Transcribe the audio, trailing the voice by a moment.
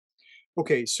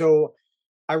Okay, so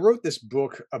I wrote this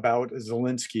book about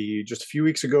Zelensky just a few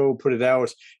weeks ago, put it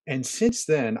out, and since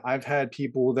then I've had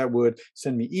people that would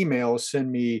send me emails,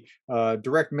 send me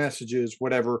direct messages,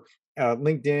 whatever,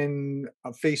 LinkedIn,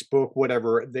 Facebook,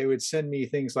 whatever. They would send me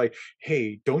things like,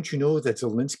 "Hey, don't you know that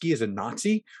Zelensky is a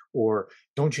Nazi?" Or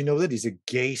 "Don't you know that he's a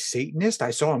gay Satanist?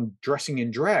 I saw him dressing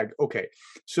in drag." Okay,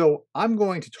 so I'm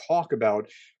going to talk about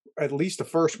at least the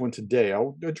first one today.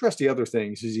 I'll address the other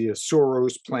things. Is he a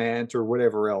Soros plant or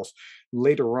whatever else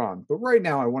later on? But right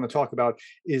now, I want to talk about,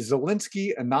 is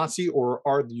Zelensky a Nazi, or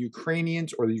are the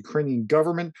Ukrainians or the Ukrainian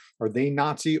government, are they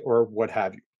Nazi or what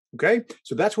have you? Okay,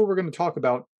 so that's what we're going to talk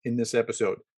about in this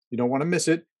episode. You don't want to miss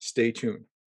it. Stay tuned.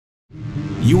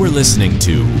 You are listening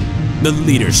to The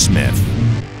Leadersmith,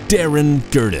 Darren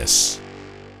Gerdes.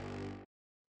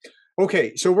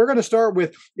 Okay, so we're going to start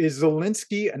with, is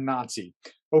Zelensky a Nazi?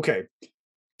 Okay,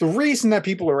 the reason that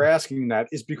people are asking that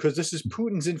is because this is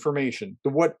Putin's information.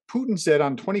 What Putin said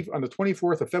on the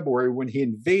 24th of February when he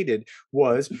invaded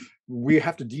was, we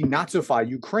have to denazify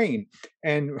Ukraine.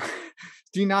 And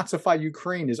denazify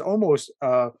Ukraine is almost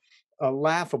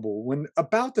laughable when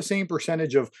about the same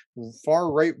percentage of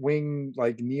far right wing,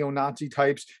 like neo-Nazi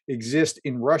types, exist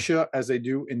in Russia as they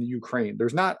do in the Ukraine.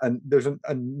 There's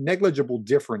a negligible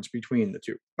difference between the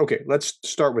two. Okay, let's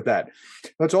start with that.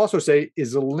 Let's also say,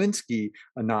 is Zelensky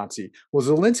a Nazi? Well,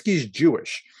 Zelensky's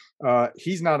Jewish.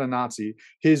 He's not a Nazi.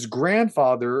 His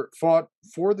grandfather fought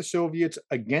for the Soviets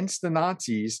against the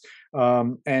Nazis,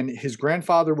 and his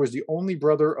grandfather was the only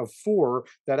brother of four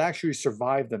that actually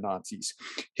survived the Nazis.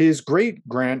 His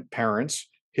great-grandparents,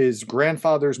 his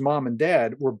grandfather's mom and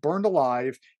dad, were burned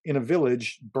alive in a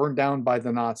village burned down by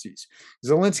the Nazis.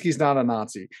 Zelensky's not a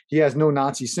Nazi. He has no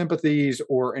Nazi sympathies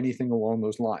or anything along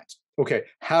those lines. Okay,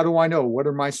 how do I know? What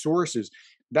are my sources?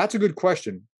 That's a good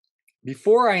question.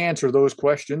 Before I answer those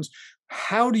questions,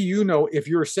 how do you know if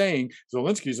you're saying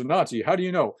Zelensky's a Nazi? How do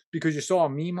you know? Because you saw a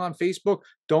meme on Facebook?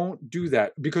 Don't do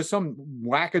that. Because some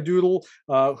wackadoodle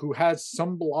who has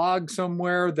some blog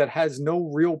somewhere that has no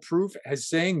real proof is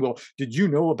saying, well, did you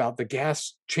know about the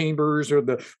gas chambers or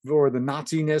the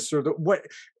Nazi-ness or the what?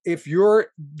 If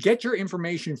get your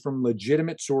information from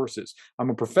legitimate sources. I'm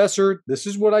a professor. This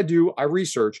is what I do. I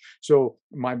research. So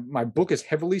my book is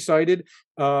heavily cited,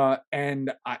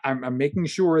 and I'm making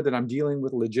sure that I'm dealing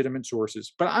with legitimate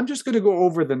sources. But I'm just going to go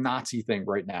over the Nazi thing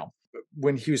right now.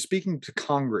 When he was speaking to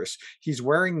Congress, he's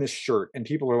wearing this shirt, and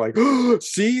people are like, oh,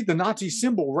 see the Nazi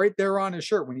symbol right there on his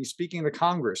shirt when he's speaking to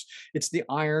Congress. It's the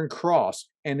Iron Cross.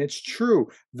 And it's true.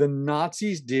 The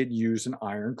Nazis did use an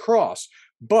Iron Cross.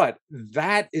 But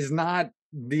that is not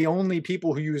the only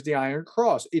people who used the Iron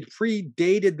Cross. It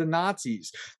predated the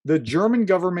Nazis. The German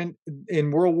government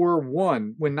in World War I,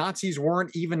 when Nazis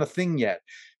weren't even a thing yet,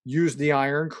 used the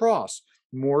Iron Cross.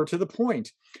 More to the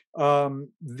point,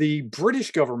 the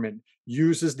British government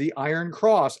uses the Iron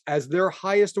Cross as their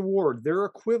highest award. Their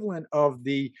equivalent of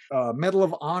the Medal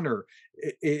of Honor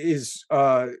is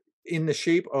in the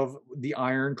shape of the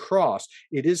Iron Cross.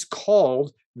 It is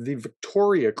called the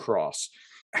Victoria Cross.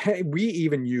 We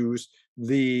even use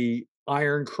the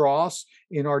Iron Cross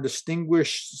in our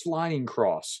Distinguished Flying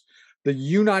Cross. The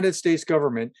United States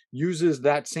government uses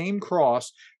that same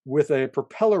cross with a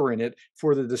propeller in it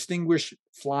for the Distinguished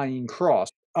Flying Cross.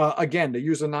 Again, they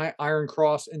use an Iron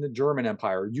Cross in the German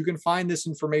Empire. You can find this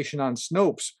information on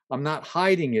Snopes. I'm not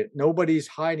hiding it. Nobody's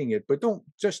hiding it. But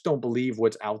don't believe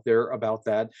what's out there about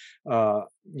that.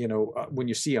 When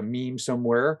you see a meme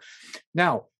somewhere.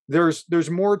 Now, there's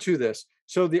more to this.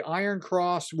 So the Iron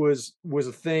Cross was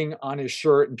a thing on his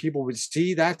shirt, and people would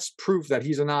see that's proof that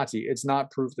he's a Nazi. It's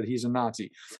not proof that he's a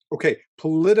Nazi. Okay,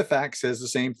 PolitiFact says the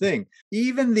same thing.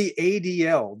 Even the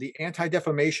ADL, the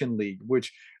Anti-Defamation League,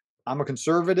 which I'm a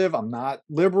conservative, I'm not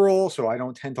liberal, so I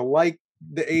don't tend to like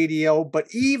the ADL,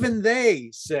 but even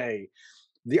they say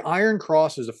the Iron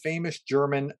Cross is a famous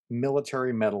German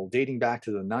military medal dating back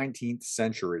to the 19th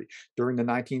century. During the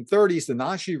 1930s, the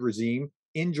Nazi regime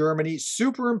in Germany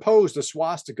superimposed a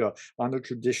swastika on the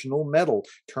traditional medal,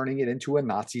 turning it into a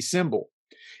Nazi symbol.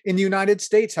 In the United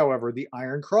States, however, the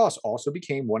Iron Cross also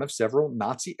became one of several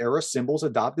Nazi-era symbols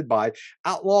adopted by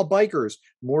outlaw bikers,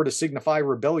 more to signify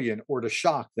rebellion or to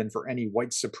shock than for any white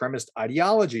supremacist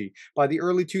ideology. By the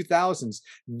early 2000s,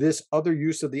 this other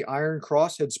use of the Iron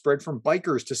Cross had spread from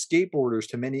bikers to skateboarders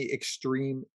to many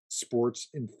extreme sports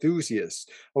enthusiasts.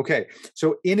 Okay,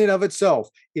 so in and of itself,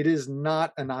 it is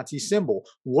not a Nazi symbol.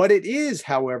 What it is,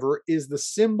 however, is the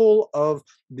symbol of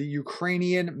the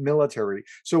Ukrainian military.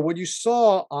 So what you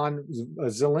saw on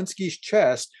Zelensky's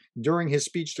chest during his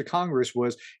speech to Congress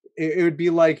was, it would be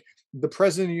like the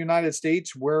president of the United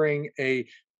States wearing a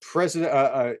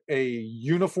a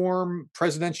uniform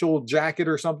presidential jacket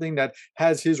or something that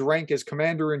has his rank as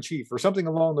commander in chief or something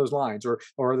along those lines,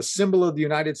 or the symbol of the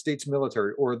United States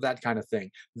military or that kind of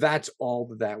thing. That's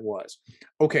all that was.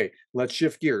 Okay, let's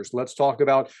shift gears. Let's talk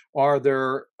about, are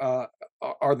the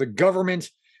government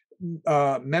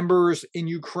members in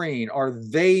Ukraine, are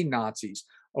they Nazis?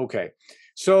 Okay,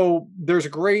 so there's a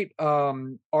great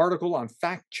article on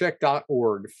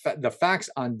factcheck.org, the facts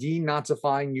on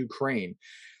denazifying Ukraine.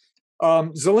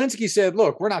 Zelensky said,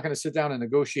 look, we're not going to sit down and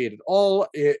negotiate at all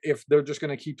if they're just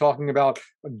going to keep talking about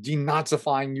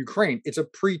denazifying Ukraine. It's a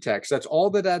pretext. That's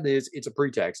all that is. It's a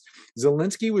pretext.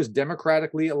 Zelensky was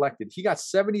democratically elected. He got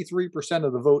 73%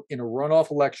 of the vote in a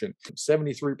runoff election,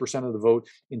 73% of the vote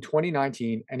in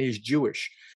 2019, and he's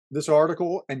Jewish. This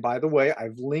article, and by the way,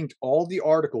 I've linked all the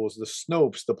articles, the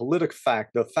Snopes, the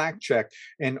PolitiFact, the Fact Check,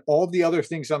 and all the other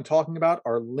things I'm talking about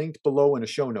are linked below in the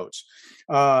show notes.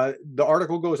 The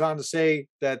article goes on to say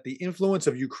that the influence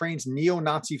of Ukraine's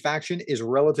neo-Nazi faction is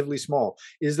relatively small.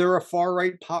 Is there a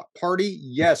far-right party?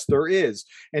 Yes, there is.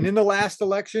 And in the last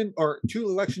election, or 2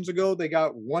 elections ago, they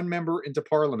got 1 member into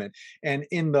parliament. And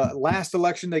in the last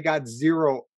election, they got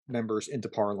 0 members into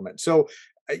parliament. So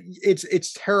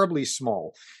it's terribly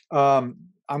small. I'm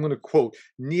going to quote,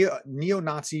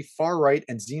 neo-Nazi, far-right,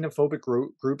 and xenophobic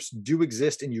groups do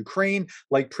exist in Ukraine,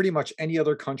 like pretty much any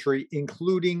other country,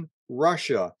 including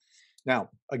Russia. Now,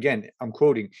 again, I'm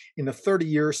quoting, in the 30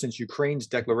 years since Ukraine's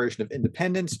declaration of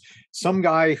independence, some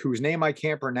guy whose name I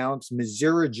can't pronounce,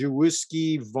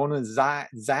 Mizirajuwski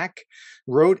Vonazak,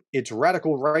 wrote, its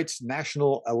radical right's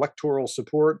national electoral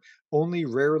support only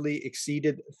rarely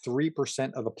exceeded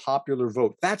 3% of the popular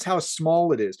vote. That's how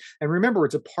small it is. And remember,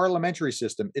 it's a parliamentary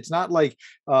system. It's not like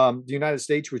the United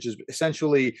States, which is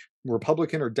essentially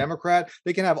Republican or Democrat.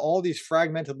 They can have all these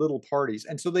fragmented little parties.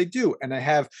 And so they do. And they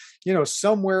have,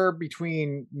 somewhere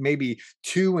between maybe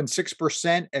 2 and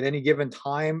 6% at any given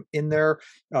time in their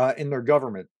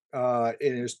government. It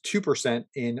is 2%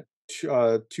 in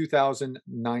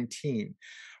 2019.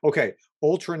 Okay,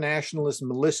 ultra-nationalist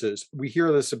militias. We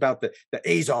hear this about the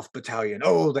Azov battalion.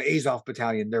 Oh, the Azov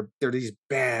battalion. They're these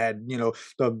bad,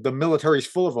 the military's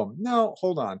full of them. No,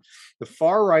 hold on. The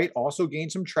far right also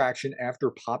gained some traction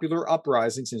after popular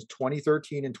uprisings since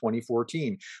 2013 and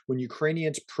 2014, when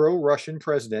Ukrainians' pro-Russian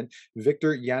president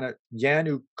Viktor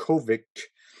Yanukovych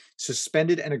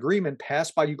suspended an agreement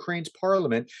passed by Ukraine's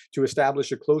parliament to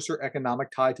establish a closer economic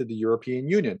tie to the European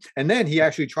Union. And then he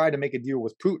actually tried to make a deal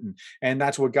with Putin, and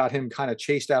that's what got him kind of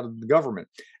chased out of the government.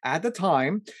 At the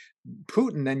time,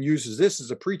 Putin then uses this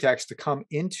as a pretext to come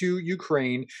into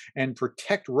Ukraine and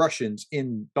protect Russians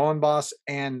in Donbass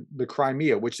and the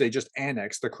Crimea, which they just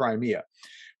annexed the Crimea.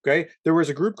 Okay, there was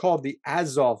a group called the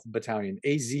Azov Battalion,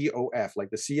 AZOF,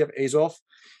 like the Sea of Azov.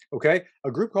 Okay, a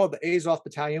group called the Azov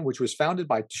Battalion, which was founded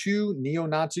by 2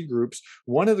 neo-Nazi groups.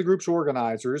 One of the group's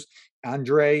organizers,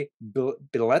 Andrei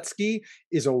Beletsky,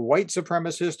 is a white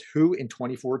supremacist who, in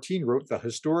 2014, wrote, "The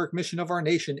historic mission of our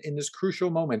nation in this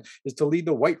crucial moment is to lead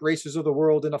the white races of the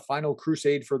world in a final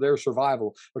crusade for their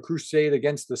survival, a crusade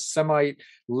against the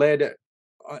Semite-led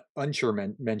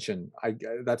Untermenschen."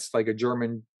 That's like a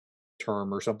German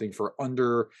term or something for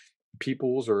under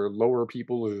peoples or lower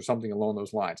peoples or something along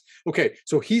those lines. Okay,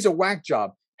 so he's a whack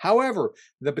job. However,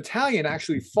 the battalion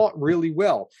actually fought really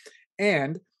well.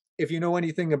 And if you know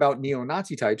anything about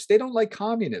neo-Nazi types, they don't like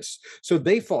communists. So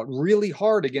they fought really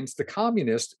hard against the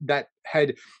communists that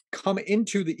had come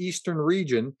into the eastern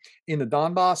region in the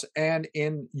Donbass and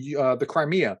in the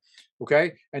Crimea.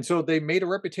 Okay, and so they made a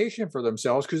reputation for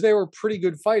themselves because they were pretty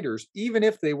good fighters, even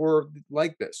if they were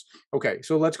like this. Okay,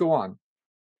 so let's go on.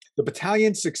 The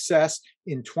battalion's success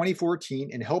in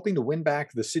 2014 in helping to win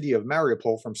back the city of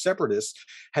Mariupol from separatists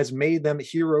has made them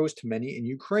heroes to many in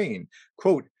Ukraine.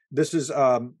 Quote, this is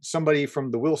somebody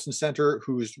from the Wilson Center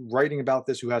who's writing about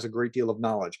this, who has a great deal of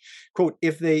knowledge. Quote,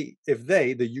 if they,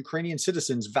 the Ukrainian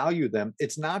citizens, value them,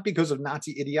 it's not because of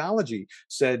Nazi ideology,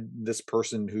 said this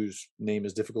person whose name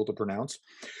is difficult to pronounce,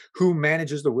 who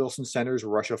manages the Wilson Center's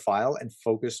Russia file and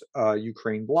Focus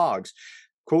Ukraine blogs.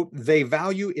 Quote, they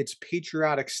value its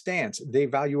patriotic stance. They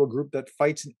value a group that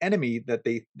fights an enemy that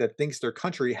thinks their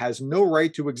country has no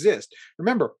right to exist.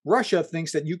 Remember, Russia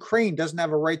thinks that Ukraine doesn't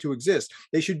have a right to exist.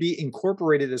 They should be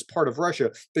incorporated as part of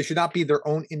Russia. They should not be their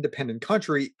own independent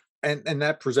country. And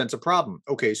that presents a problem.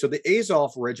 Okay, so the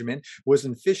Azov regiment was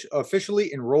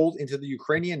officially enrolled into the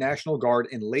Ukrainian National Guard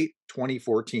in late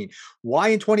 2014. Why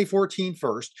in 2014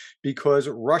 first? Because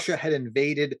Russia had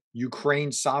invaded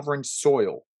Ukraine's sovereign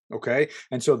soil. Okay,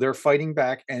 and so they're fighting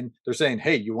back, and they're saying,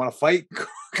 "Hey, you want to fight?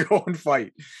 Go and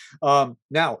fight."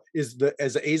 Now, is the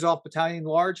Azov battalion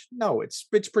large? No, it's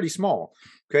pretty small.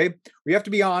 Okay, we have to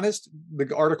be honest.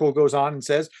 The article goes on and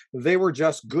says they were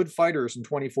just good fighters in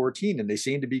 2014, and they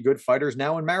seem to be good fighters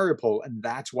now in Mariupol, and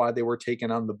that's why they were taken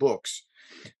on the books.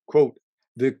 Quote,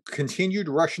 the continued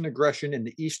Russian aggression in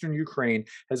the eastern Ukraine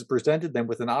has presented them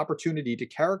with an opportunity to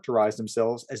characterize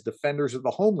themselves as defenders of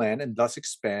the homeland and thus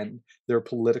expand their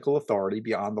political authority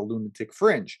beyond the lunatic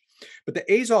fringe. But the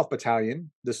Azov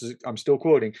battalion, I'm still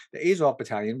quoting, the Azov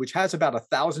battalion, which has about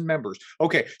 1,000 members.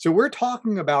 Okay, so we're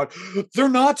talking about they're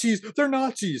Nazis.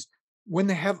 When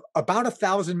they have about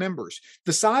 1,000 members.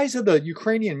 The size of the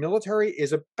Ukrainian military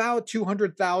is about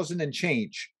 200,000 and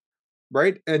change.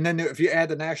 Right. And then if you add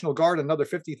the National Guard, another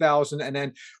 50,000, and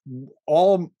then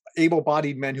all able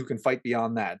bodied men who can fight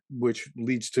beyond that, which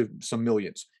leads to some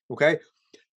millions. Okay.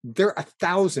 They're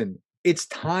 1,000. It's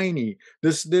tiny.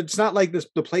 It's not like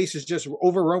the place is just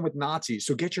overrun with Nazis.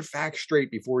 So get your facts straight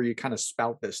before you kind of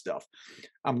spout this stuff.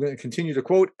 I'm going to continue to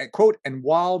quote, and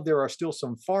while there are still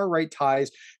some far right ties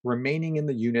remaining in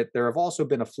the unit, there have also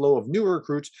been a flow of new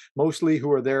recruits, mostly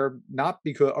who are there not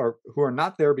because or who are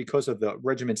not there because of the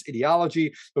regiment's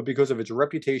ideology, but because of its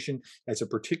reputation as a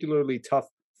particularly tough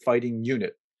fighting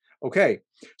unit. Okay,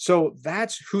 so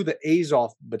that's who the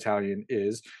Azov battalion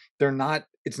is.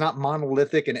 It's not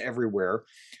monolithic and everywhere.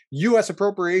 U.S.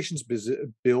 appropriations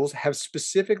bills have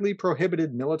specifically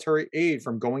prohibited military aid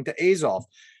from going to Azov.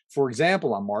 For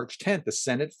example, on March 10th, the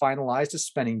Senate finalized a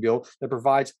spending bill that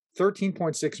provides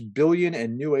 $13.6 billion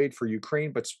in new aid for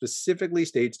Ukraine, but specifically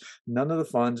states none of the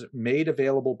funds made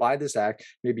available by this act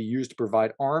may be used to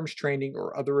provide arms training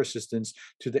or other assistance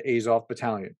to the Azov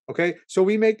battalion. Okay, so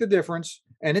we make the difference,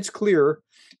 and it's clear,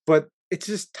 but it's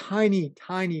just tiny,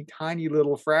 tiny, tiny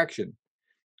little fraction.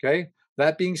 Okay.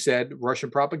 That being said, Russian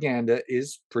propaganda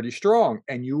is pretty strong,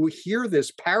 and you hear this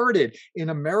parroted in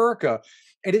America,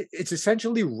 and it's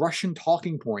essentially Russian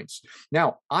talking points.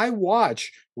 Now, I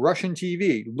watch Russian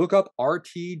TV. Look up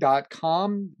rt.com/en.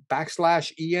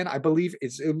 I believe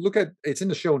it's in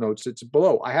the show notes. It's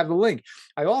below. I have the link.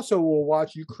 I also will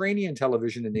watch Ukrainian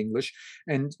television in English,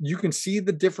 and you can see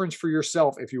the difference for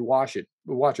yourself if you watch it.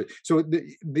 So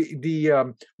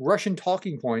the Russian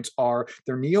talking points are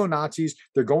they're neo-Nazis.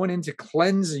 They're going in to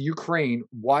cleanse Ukraine.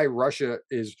 Why Russia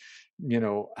is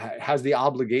has the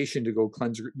obligation to go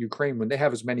cleanse Ukraine when they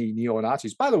have as many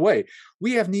neo-Nazis. By the way,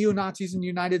 we have neo-Nazis in the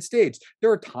United States.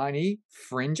 They're a tiny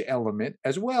fringe element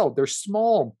as well. They're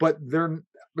small, but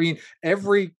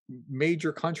every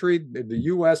major country, the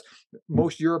US,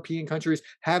 most European countries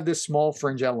have this small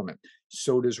fringe element.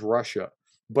 So does Russia,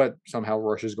 but somehow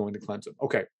Russia is going to cleanse them.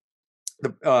 Okay.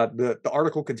 The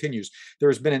article continues. There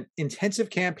has been an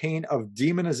intensive campaign of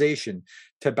demonization.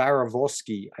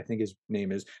 Tabarovsky, I think his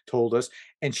name is, told us,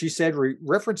 and she said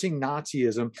referencing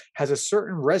Nazism has a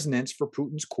certain resonance for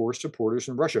Putin's core supporters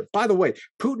in Russia. By the way,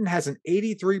 Putin has an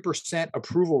 83%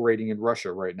 approval rating in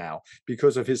Russia right now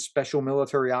because of his special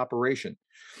military operation.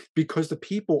 Because the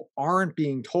people aren't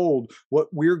being told what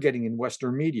we're getting in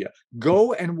Western media.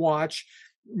 Go and watch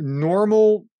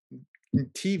normal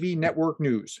TV network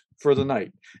news for the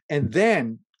night, and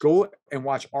then go and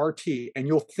watch RT, and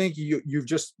you'll think you've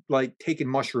just like taken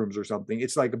mushrooms or something.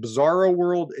 It's like a bizarro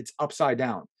world. It's upside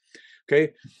down.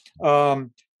 Okay.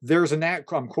 I'm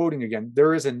quoting again.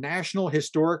 There is a national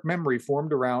historic memory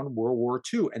formed around World War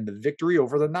II and the victory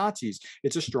over the Nazis.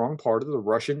 It's a strong part of the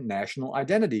Russian national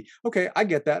identity. Okay, I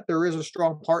get that. There is a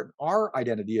strong part in our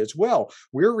identity as well.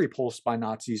 We're repulsed by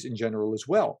Nazis in general as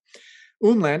well.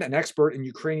 Umland, an expert in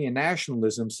Ukrainian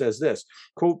nationalism, says this,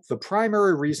 quote, the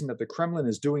primary reason that the Kremlin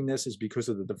is doing this is because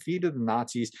of the defeat of the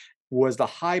Nazis was the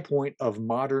high point of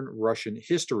modern Russian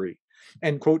history.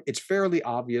 And, quote, it's fairly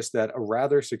obvious that a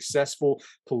rather successful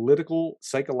political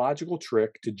psychological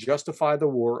trick to justify the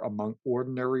war among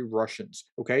ordinary Russians.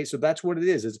 Okay, so that's what it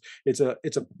is. It's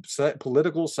a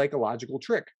political psychological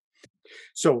trick.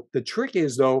 So the trick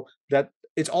is, though, that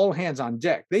it's all hands on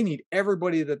deck. They need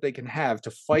everybody that they can have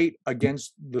to fight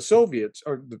against the Soviets,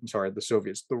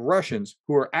 the Russians,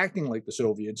 who are acting like the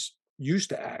Soviets used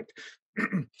to act.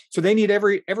 So they need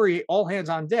every all hands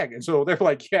on deck. And so they're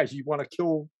like, yeah, you want to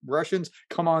kill Russians?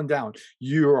 Come on down.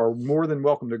 You are more than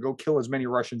welcome to go kill as many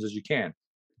Russians as you can.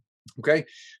 Okay,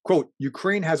 quote,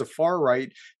 Ukraine has a far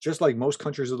right, just like most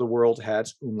countries of the world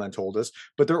has, Umland told us,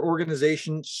 but their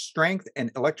organization strength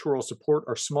and electoral support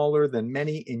are smaller than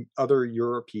many in other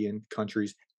European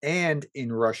countries and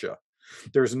in Russia.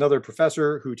 There's another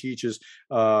professor who teaches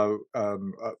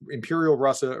Imperial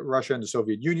Russia and the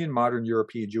Soviet Union, modern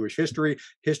European Jewish history,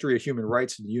 history of human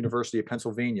rights at the University of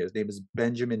Pennsylvania. His name is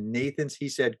Benjamin Nathans. He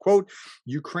said, quote,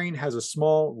 Ukraine has a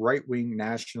small right-wing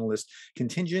nationalist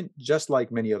contingent, just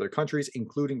like many other countries,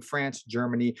 including France,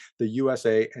 Germany, the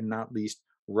USA, and not least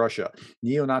Russia.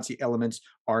 Neo-Nazi elements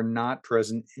are not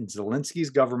present in Zelensky's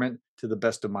government, to the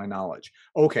best of my knowledge.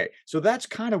 Okay, so that's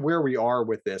kind of where we are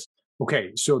with this.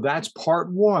 Okay, so that's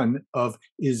part one of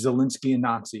Is Zelenskyy a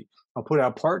Nazi? I'll put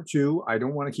out part two. I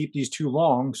don't want to keep these too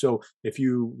long. So if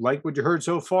you like what you heard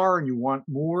so far and you want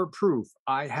more proof,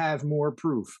 I have more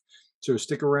proof. So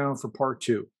stick around for part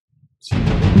two. See you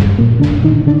later.